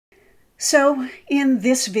So in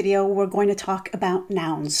this video, we're going to talk about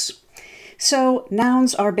nouns. So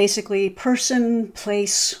nouns are basically person,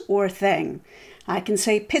 place, or thing. I can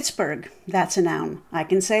say Pittsburgh, that's a noun. I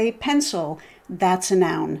can say pencil, that's a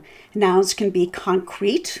noun. Nouns can be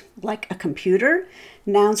concrete, like a computer.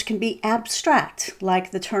 Nouns can be abstract,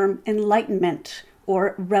 like the term enlightenment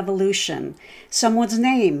or revolution. Someone's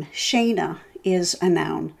name, Shayna, is a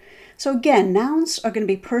noun. So again, nouns are going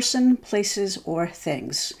to be person, places, or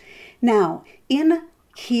things. Now, in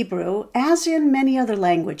Hebrew, as in many other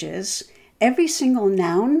languages, every single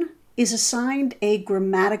noun is assigned a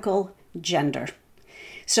grammatical gender.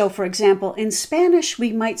 So, for example, in Spanish,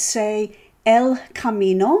 we might say el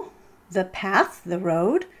camino, the path, the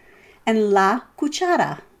road, and la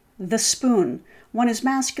cuchara, the spoon. One is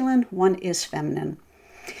masculine, one is feminine.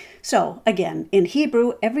 So again, in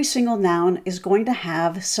Hebrew, every single noun is going to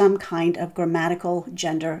have some kind of grammatical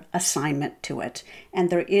gender assignment to it,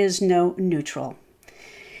 and there is no neutral.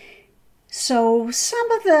 So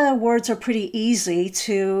some of the words are pretty easy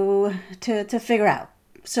to figure out.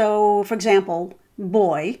 So for example,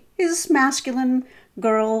 boy is masculine,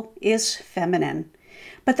 girl is feminine.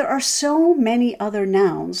 But there are so many other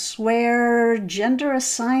nouns where gender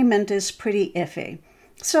assignment is pretty iffy.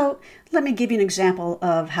 So let me give you an example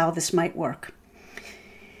of how this might work.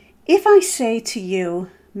 If I say to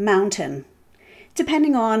you, mountain,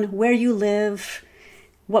 depending on where you live,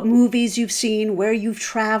 what movies you've seen, where you've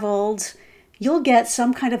traveled, you'll get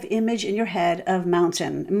some kind of image in your head of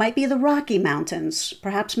mountain. It might be the Rocky Mountains,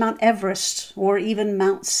 perhaps Mount Everest, or even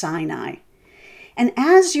Mount Sinai. And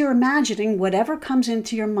as you're imagining whatever comes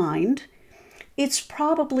into your mind, it's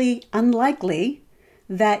probably unlikely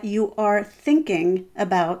that you are thinking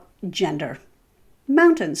about gender.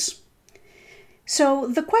 Mountains. So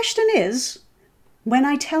the question is, when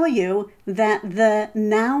I tell you that the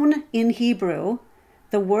noun in Hebrew,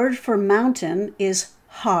 the word for mountain is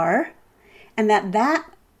har, and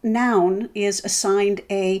that noun is assigned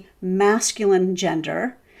a masculine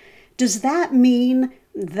gender, does that mean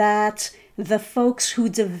that the folks who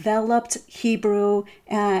developed Hebrew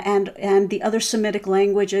and the other Semitic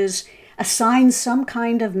languages assign some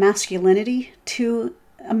kind of masculinity to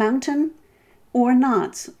a mountain or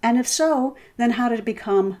not? And if so, then how did it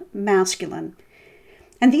become masculine?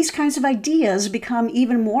 And these kinds of ideas become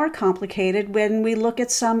even more complicated when we look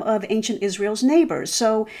at some of ancient Israel's neighbors.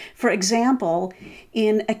 So, for example,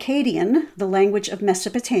 in Akkadian, the language of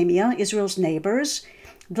Mesopotamia, Israel's neighbors,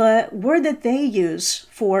 the word that they use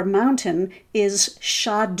for mountain is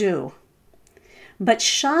shadu. But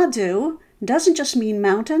shadu doesn't just mean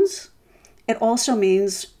mountains, it also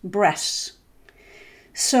means breasts.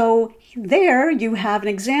 So there you have an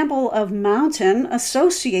example of mountain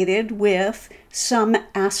associated with some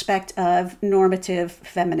aspect of normative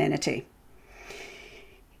femininity.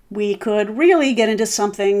 We could really get into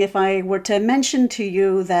something if I were to mention to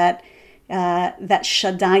you that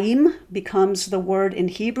shadayim becomes the word in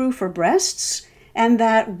Hebrew for breasts, and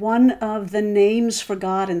that one of the names for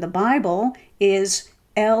God in the Bible is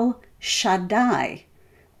El Shaddai.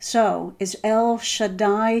 So is El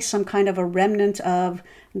Shaddai some kind of a remnant of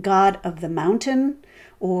God of the mountain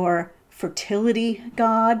or fertility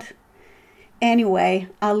God? Anyway,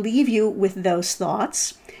 I'll leave you with those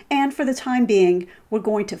thoughts. And for the time being, we're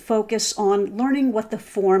going to focus on learning what the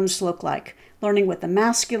forms look like, learning what the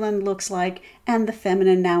masculine looks like and the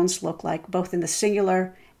feminine nouns look like, both in the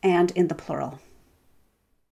singular and in the plural.